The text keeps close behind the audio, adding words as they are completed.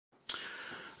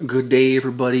Good day,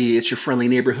 everybody. It's your friendly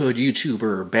neighborhood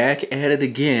YouTuber back at it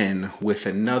again with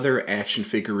another action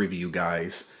figure review,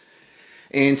 guys.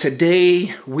 And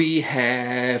today we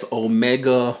have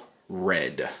Omega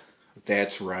Red.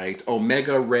 That's right,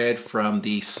 Omega Red from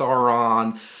the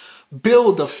Sauron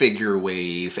Build-A-Figure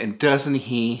wave. And doesn't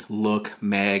he look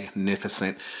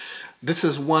magnificent? This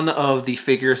is one of the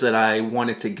figures that I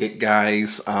wanted to get,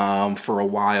 guys, for a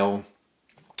while.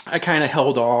 I kind of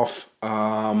held off.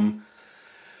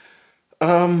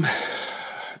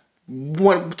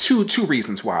 Two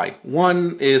reasons why.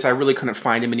 One is I really couldn't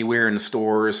find him anywhere in the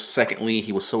stores. Secondly,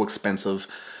 he was so expensive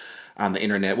on the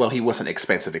internet. Well, he wasn't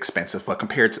expensive, but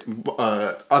compared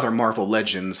to other Marvel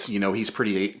Legends, you know, he's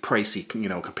pretty pricey, you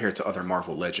know, compared to other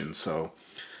Marvel Legends. So,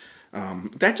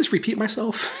 did I just repeat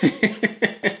myself?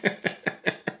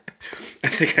 I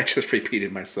think I just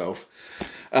repeated myself.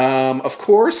 Of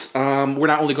course, we're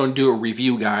not only going to do a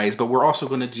review, guys, but we're also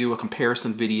going to do a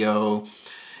comparison video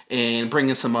and bring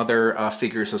in some other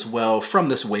figures as well from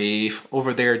this wave.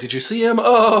 Over there, did you see him?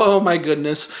 Oh my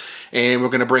goodness. And we're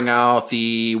going to bring out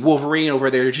the Wolverine over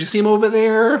there. Did you see him over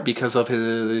there? Because of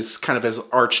his kind of his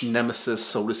arch nemesis,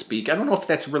 so to speak. I don't know if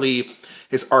that's really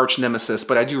his arch nemesis,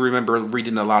 but I do remember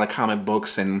reading a lot of comic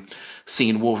books and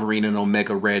seeing Wolverine and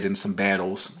Omega Red in some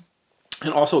battles.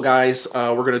 And also, guys,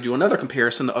 we're going to do another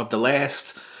comparison of the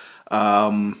last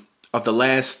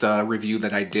review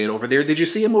that I did over there. Did you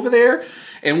see him over there?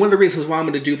 And one of the reasons why I'm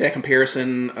going to do that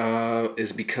comparison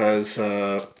is because,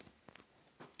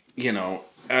 he's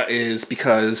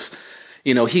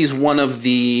one of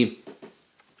the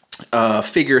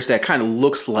figures that kind of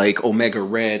looks like Omega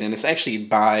Red, and it's actually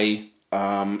by,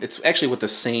 it's actually with the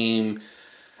same,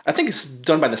 I think it's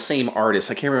done by the same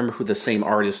artist. I can't remember who the same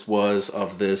artist was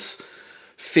of this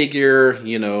figure, I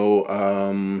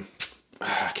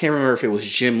can't remember if it was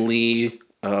Jim Lee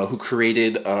who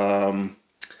created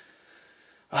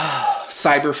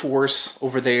Cyberforce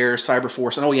over there,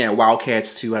 Cyberforce, and oh yeah,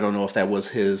 Wildcats too. I don't know if that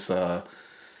was his,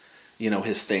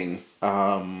 his thing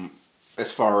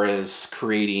as far as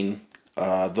creating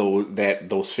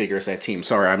those figures, that team.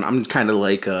 Sorry, I'm kind of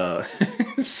like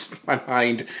my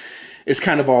mind is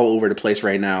kind of all over the place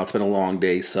right now. It's been a long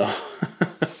day, so.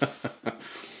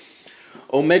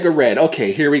 Omega Red.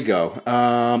 Okay, here we go.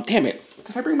 Damn it.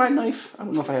 Did I bring my knife? I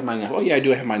don't know if I have my knife. Oh, yeah, I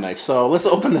do have my knife. So let's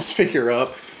open this figure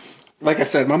up. Like I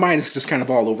said, my mind is just kind of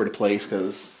all over the place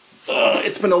because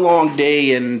it's been a long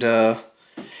day and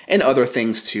other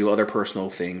things too, other personal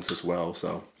things as well.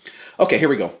 So, okay, here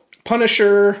we go.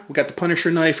 Punisher. We got the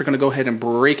Punisher knife. We're going to go ahead and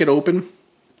break it open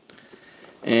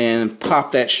and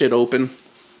pop that shit open.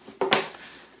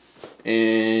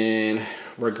 And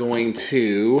we're going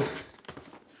to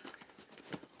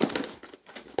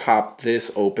pop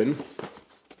this open.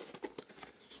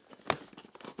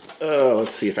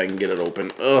 Let's see if I can get it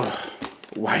open. Ugh,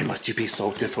 why must you be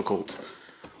so difficult?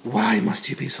 Why must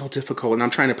you be so difficult? And I'm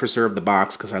trying to preserve the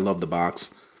box because I love the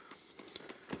box.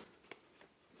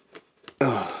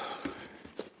 Ugh.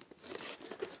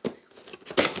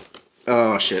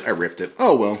 Oh shit, I ripped it.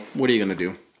 Oh well, what are you gonna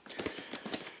do?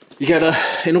 You gotta,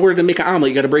 in order to make an omelet,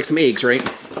 you gotta break some eggs, right?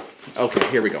 Okay,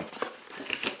 here we go.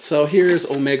 So here's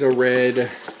Omega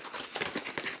Red.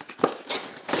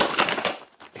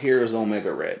 Here's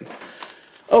Omega Red.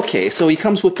 Okay, so he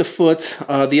comes with the foot.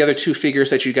 The other two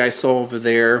figures that you guys saw over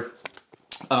there,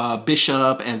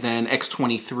 Bishop and then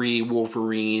X-23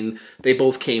 Wolverine, they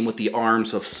both came with the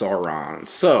arms of Sauron.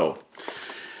 So,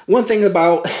 one thing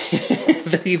about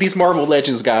these Marvel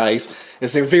Legends guys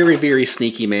is they're very, very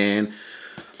sneaky, man.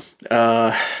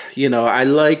 I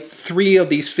like 3 of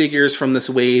these figures from this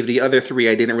wave. The other 3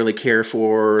 I didn't really care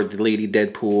for. The Lady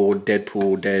Deadpool,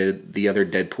 the other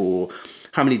Deadpool.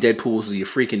 How many Deadpools do you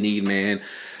freaking need, man?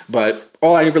 But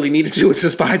all I really need to do is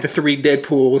just buy the 3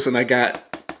 Deadpools, and I got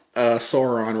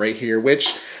Sauron right here,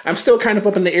 which I'm still kind of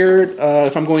up in the air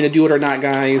if I'm going to do it or not,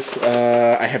 guys.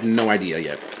 I have no idea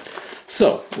yet.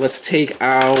 So, let's take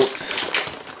out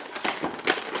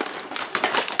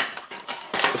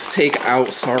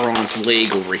Sauron's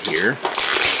leg over here.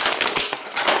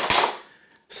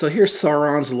 So here's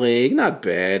Sauron's leg. Not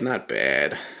bad, not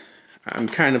bad. I'm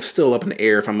kind of still up in the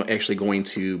air if I'm actually going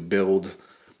to build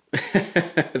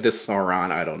this Sauron.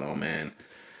 I don't know, man.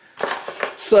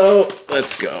 So,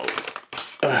 let's go.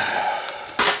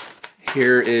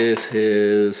 Here is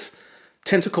his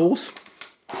tentacles.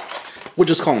 We'll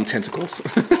just call them tentacles.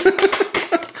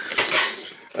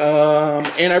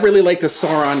 And I really like the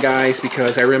Sauron, guys,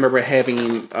 because I remember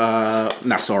having,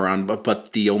 not Sauron,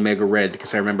 but the Omega Red,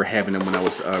 because I remember having him when I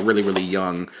was really, really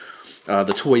young.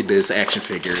 The Toy Biz action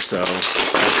figure, so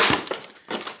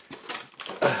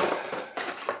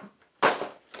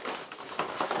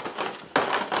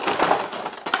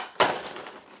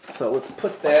So let's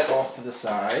put that off to the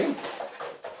side.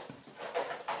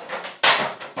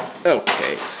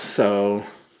 Okay, so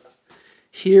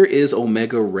here is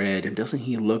Omega Red, and doesn't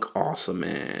he look awesome,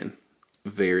 man?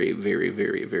 Very, very,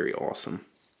 very, very awesome.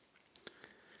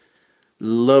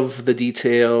 Love the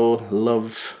detail,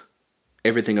 love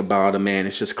everything about him, man.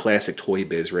 It's just classic Toy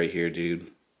Biz right here, dude.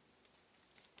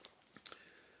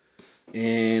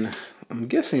 And I'm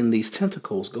guessing these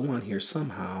tentacles go on here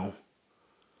somehow.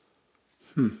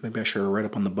 Maybe I should have read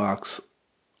up on the box.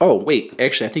 Oh, wait,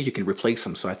 actually, I think you can replace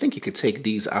them. So I think you could take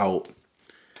these out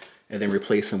and then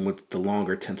replace them with the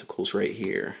longer tentacles right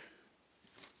here.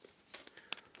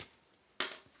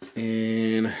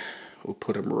 And we'll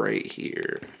put them right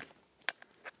here.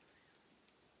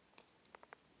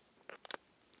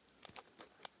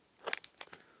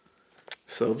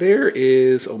 So there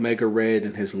is Omega Red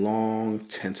and his long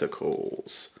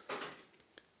tentacles.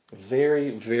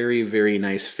 Very, very, very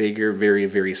nice figure. Very,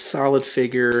 very solid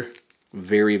figure.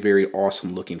 Very, very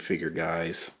awesome looking figure,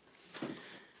 guys.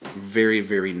 Very,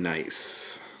 very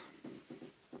nice.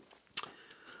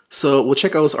 So we'll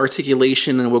check out his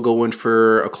articulation and we'll go in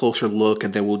for a closer look,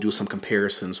 and then we'll do some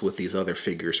comparisons with these other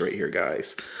figures right here,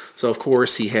 guys. So of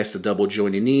course he has the double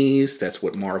jointed knees. That's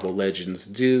what Marvel Legends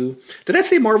do. Did I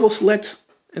say Marvel Select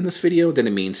in this video?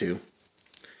 Didn't mean to.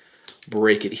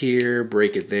 Break it here,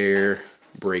 break it there,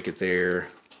 break it there,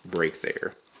 break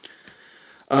there.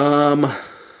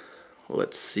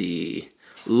 Let's see.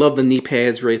 Love the knee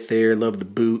pads right there. Love the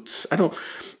boots.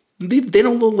 They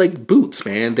don't look like boots,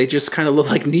 man. They just kind of look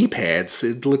like knee pads.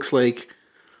 It looks like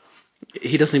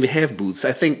he doesn't even have boots.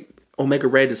 I think Omega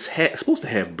Red is supposed to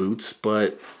have boots,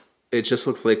 but it just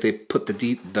looks like they put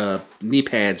the knee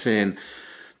pads in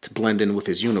to blend in with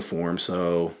his uniform.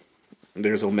 So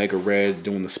there's Omega Red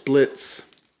doing the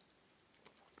splits.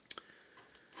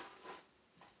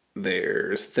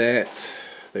 There's that.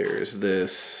 There's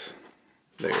this.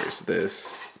 There's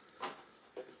this.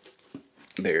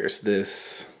 There's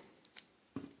this.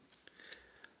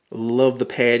 Love the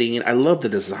padding. I love the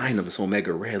design of this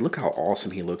Omega Red. Look how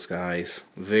awesome he looks, guys.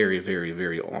 Very, very,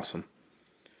 very awesome.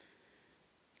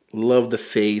 Love the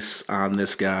face on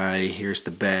this guy. Here's the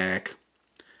back.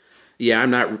 Yeah,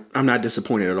 I'm not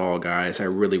disappointed at all, guys. I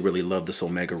really, really love this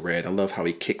Omega Red. I love how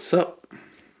he kicks up,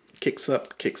 kicks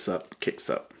up, kicks up, kicks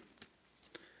up.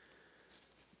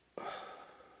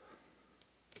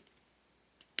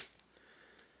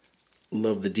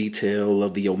 Love the detail.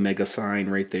 Love the Omega sign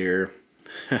right there.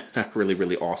 Really,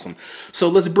 really awesome. So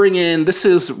let's bring in, this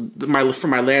is for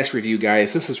my last review,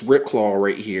 guys. This is Ripclaw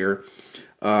right here.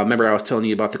 Remember I was telling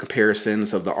you about the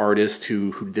comparisons of the artist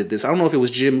who did this. I don't know if it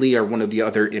was Jim Lee or one of the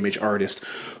other image artists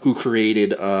who created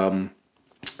the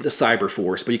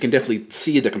Cyberforce, but you can definitely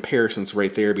see the comparisons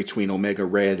right there between Omega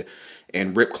Red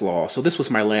and Ripclaw. So this was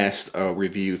my last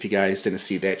review. If you guys didn't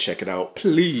see that, check it out,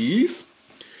 please.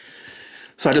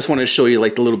 So I just wanted to show you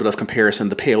like the little bit of comparison,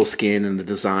 the pale skin and the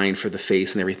design for the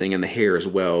face and everything, and the hair as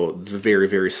well. Very,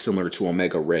 very similar to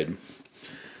Omega Red.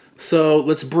 So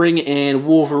let's bring in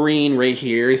Wolverine right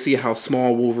here. You see how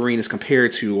small Wolverine is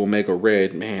compared to Omega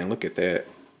Red. Man, look at that.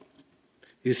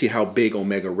 You see how big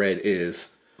Omega Red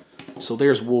is. So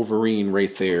there's Wolverine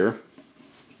right there.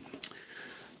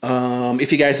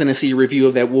 If you guys didn't see a review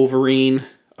of that Wolverine,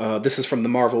 this is from the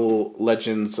Marvel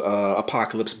Legends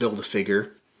Apocalypse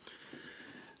Build-A-Figure.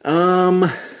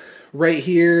 Right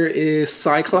here is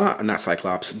Cyclops, not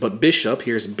Cyclops, but Bishop.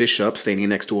 Here's Bishop standing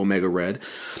next to Omega Red.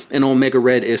 And Omega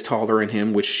Red is taller than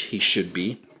him, which he should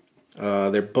be.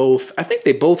 They're both, I think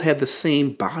they both have the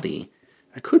same body.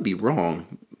 I could be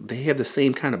wrong. They have the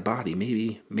same kind of body.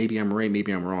 Maybe I'm right,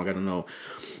 maybe I'm wrong, I don't know.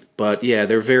 But yeah,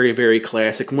 they're very, very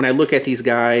classic. When I look at these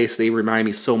guys, they remind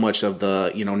me so much of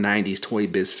the, 90s Toy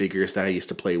Biz figures that I used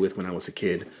to play with when I was a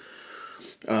kid.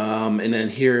 And then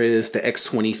here is the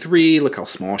X-23. Look how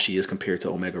small she is compared to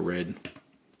Omega Red.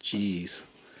 Jeez.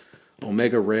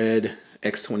 Omega Red,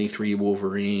 X-23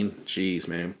 Wolverine. Jeez,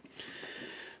 man.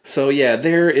 So yeah,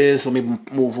 there is, let me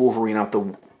move Wolverine out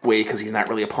the way because he's not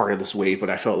really a part of this wave,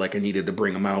 but I felt like I needed to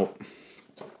bring him out.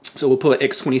 So we'll put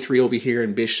X-23 over here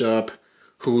and Bishop,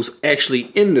 who's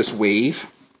actually in this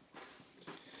wave.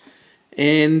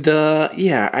 And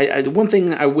yeah, one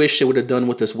thing I wish they would have done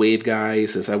with this wave,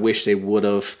 guys, is I wish they would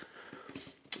have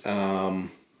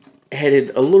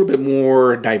added a little bit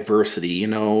more diversity,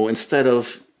 instead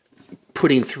of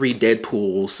putting 3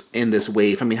 Deadpools in this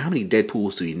wave. I mean, how many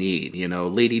Deadpools do you need?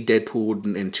 Lady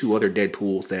Deadpool and 2 other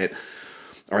Deadpools that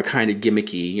are kind of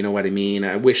gimmicky, you know what I mean?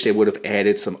 I wish they would have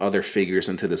added some other figures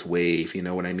into this wave, you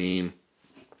know what I mean?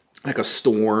 Like a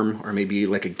Storm, or maybe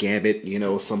like a Gambit,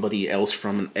 somebody else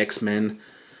from X-Men,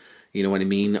 you know what I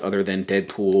mean, other than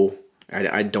Deadpool.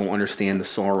 I don't understand the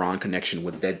Sauron connection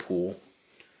with Deadpool.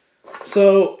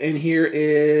 So, and here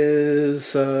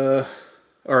is, I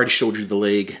already showed you the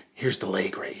leg. Here's the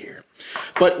leg right here.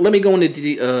 But let me go into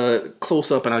the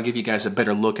close up and I'll give you guys a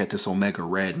better look at this Omega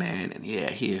Red, man. And yeah,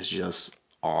 he is just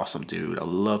awesome, dude. I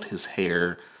love his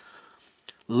hair.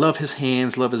 Love his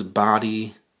hands. Love his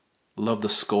body. Love the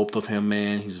sculpt of him,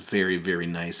 man. He's very, very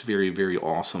nice. Very, very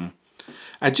awesome.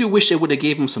 I do wish they would have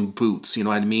gave him some boots. You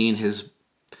know what I mean? His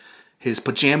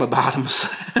pajama bottoms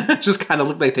just kind of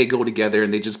look like they go together,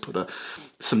 and they just put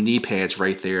some knee pads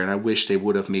right there. And I wish they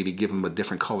would have maybe given him a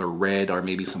different color red or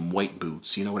maybe some white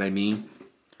boots. You know what I mean?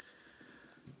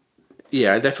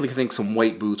 Yeah, I definitely think some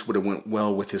white boots would have went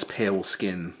well with his pale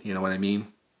skin. You know what I mean?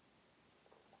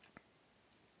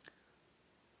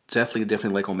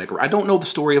 Definitely like Omega Red. I don't know the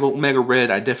story of Omega Red.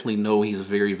 I definitely know he's a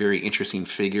very, very interesting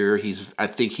figure. I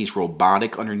think he's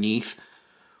robotic underneath.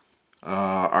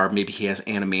 Or maybe he has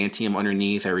adamantium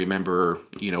underneath. I remember,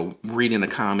 you know, reading a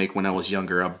comic when I was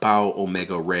younger about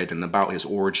Omega Red and about his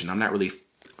origin. I'm not really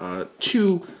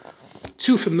too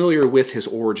familiar with his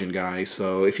origin, guys.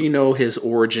 So if you know his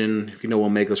origin, if you know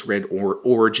Omega's Red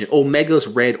origin,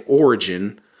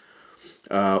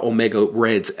 Omega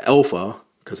Red's Alpha,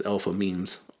 because Alpha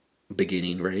means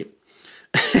beginning, right?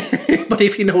 But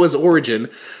if you know his origin,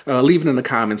 leave it in the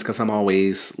comments, because I'm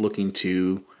always looking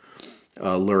to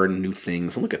learn new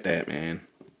things. Look at that, man.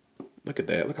 Look at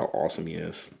that. Look how awesome he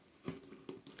is.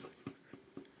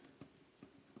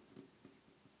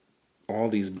 All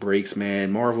these breaks,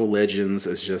 man. Marvel Legends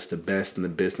is just the best in the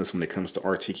business when it comes to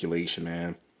articulation,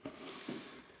 man.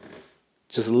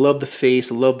 Just love the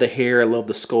face, love the hair, I love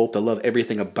the sculpt, I love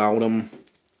everything about him.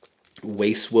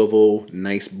 Waist swivel,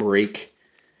 nice break.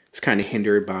 It's kind of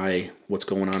hindered by what's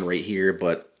going on right here,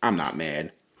 but I'm not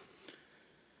mad.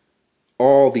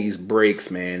 All these breaks,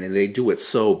 man, and they do it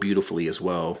so beautifully as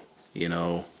well. You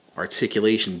know,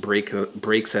 articulation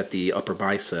breaks at the upper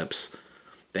biceps,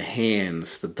 the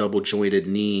hands, the double jointed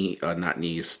the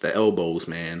elbows,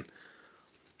 man.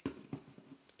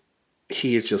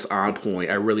 He is just on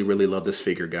point. I really, really love this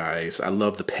figure, guys. I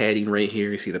love the padding right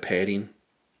here. You see the padding?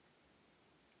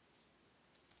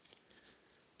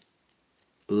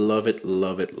 Love it,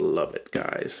 love it, love it,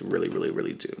 guys. Really, really,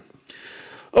 really do.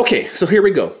 Okay, so here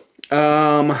we go.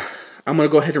 I'm going to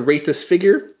go ahead and rate this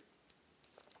figure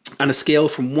on a scale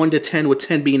from 1 to 10, with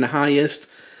 10 being the highest.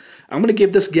 I'm going to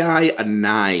give this guy a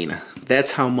 9.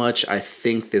 That's how much I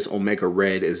think this Omega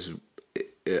Red is,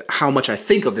 how much I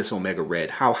think of this Omega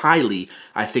Red, how highly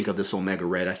I think of this Omega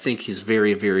Red. I think he's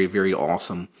very, very, very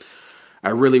awesome. I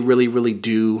really, really, really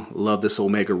do love this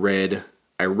Omega Red.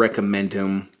 I recommend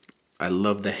him. I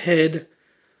love the head.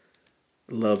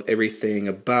 Love everything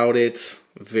about it.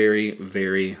 Very,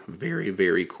 very, very,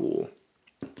 very cool.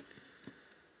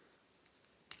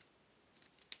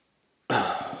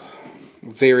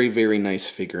 Very, very nice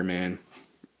figure, man.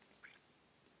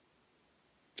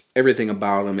 Everything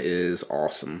about him is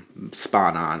awesome.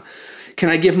 Spot on. Can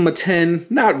I give him a 10?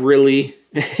 Not really.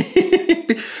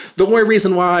 The only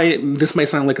reason why, this might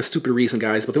sound like a stupid reason,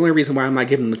 guys, but the only reason why I'm not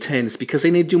giving him a 10 is because they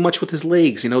didn't do much with his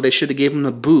legs. You know, they should have given him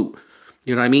a boot.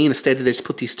 You know what I mean? Instead, they just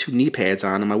put these 2 knee pads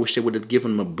on him. I wish they would have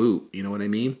given him a boot. You know what I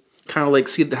mean? Kind of like,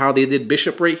 see how they did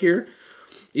Bishop right here?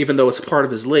 Even though it's part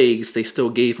of his legs, they still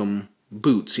gave him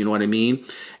boots. You know what I mean?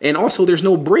 And also, there's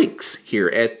no breaks here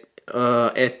at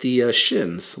the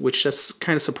shins, which is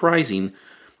kind of surprising,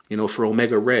 you know, for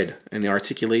Omega Red. And the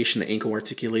articulation, the ankle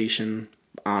articulation,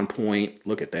 on point.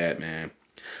 Look at that, man.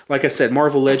 Like I said,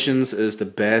 Marvel Legends is the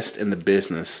best in the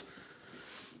business.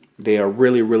 They are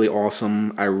really, really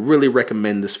awesome. I really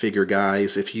recommend this figure,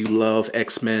 guys. If you love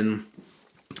X-Men,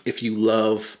 if you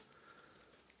love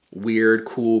weird,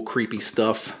 cool, creepy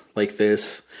stuff like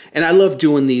this. And I love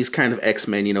doing these kind of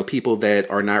X-Men, you know, people that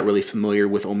are not really familiar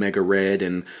with Omega Red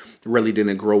and really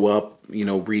didn't grow up, you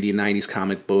know, reading 90s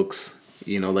comic books,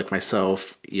 you know, like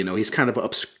myself. You know, he's kind of an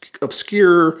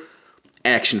obscure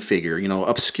action figure, you know,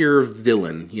 obscure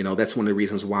villain. You know, that's one of the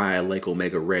reasons why I like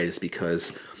Omega Red, is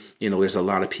because, you know, there's a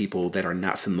lot of people that are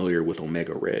not familiar with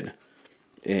Omega Red.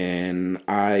 And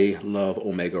I love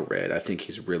Omega Red. I think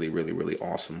he's really, really, really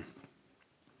awesome.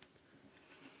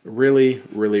 Really,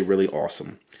 really, really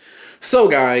awesome. So,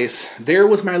 guys, there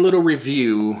was my little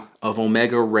review of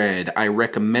Omega Red. I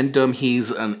recommend him.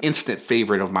 He's an instant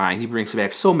favorite of mine. He brings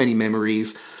back so many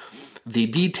memories. The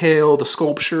detail, the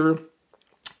sculpture,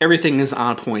 everything is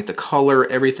on point. The color,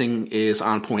 everything is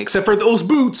on point. Except for those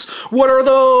boots. What are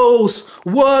those?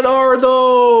 What are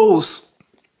those?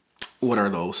 What are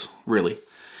those? Really?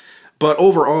 But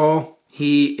overall,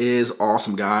 he is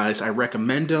awesome, guys. I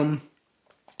recommend him.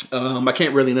 I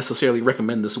can't really necessarily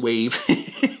recommend this wave.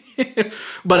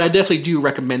 But I definitely do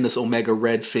recommend this Omega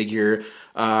Red figure.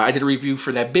 I did a review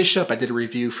for that Bishop. I did a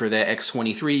review for that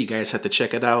X-23. You guys have to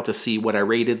check it out to see what I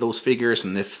rated those figures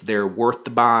and if they're worth the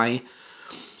buy.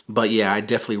 But yeah, I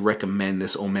definitely recommend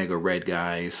this Omega Red,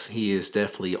 guys. He is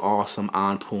definitely awesome,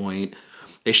 on point.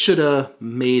 They should have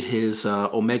made his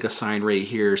Omega sign right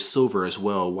here silver as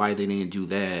well. Why they didn't do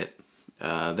that?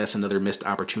 That's another missed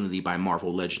opportunity by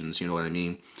Marvel Legends, you know what I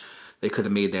mean? They could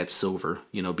have made that silver,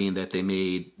 you know, being that they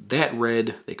made that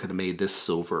red, they could have made this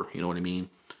silver, you know what I mean?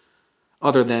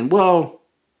 Other than, well,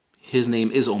 his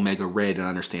name is Omega Red, and I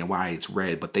understand why it's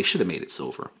red, but they should have made it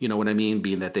silver, you know what I mean?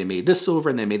 Being that they made this silver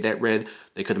and they made that red,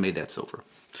 they could have made that silver.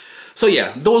 So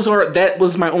yeah, that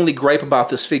was my only gripe about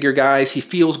this figure, guys. He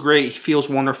feels great, he feels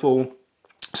wonderful.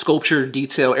 Sculpture,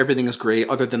 detail, everything is great,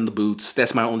 other than the boots.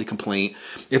 That's my only complaint.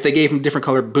 If they gave him different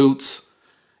colored boots,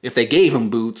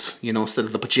 you know, instead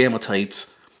of the pajama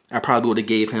tights, I probably would have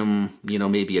gave him, you know,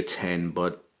 maybe a 10,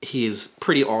 but he is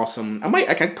pretty awesome.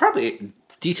 I could probably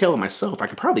detail it myself. I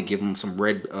could probably give him some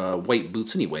red, white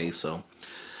boots anyway, so.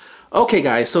 Okay,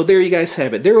 guys, so there you guys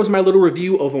have it. There was my little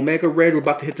review of Omega Red. We're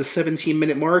about to hit the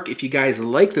 17-minute mark. If you guys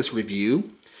like this review,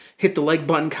 hit the like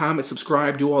button, comment,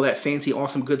 subscribe, do all that fancy,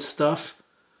 awesome, good stuff.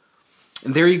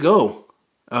 And there you go.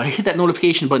 Hit that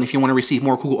notification button if you want to receive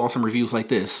more cool, awesome reviews like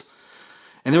this.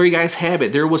 And there you guys have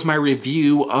it. There was my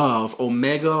review of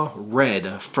Omega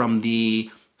Red from the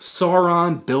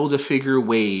Sauron Build-A-Figure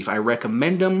wave. I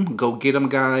recommend him. Go get him,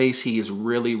 guys. He is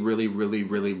really, really, really,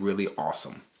 really, really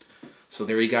awesome. So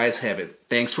there you guys have it.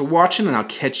 Thanks for watching, and I'll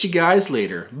catch you guys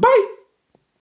later. Bye!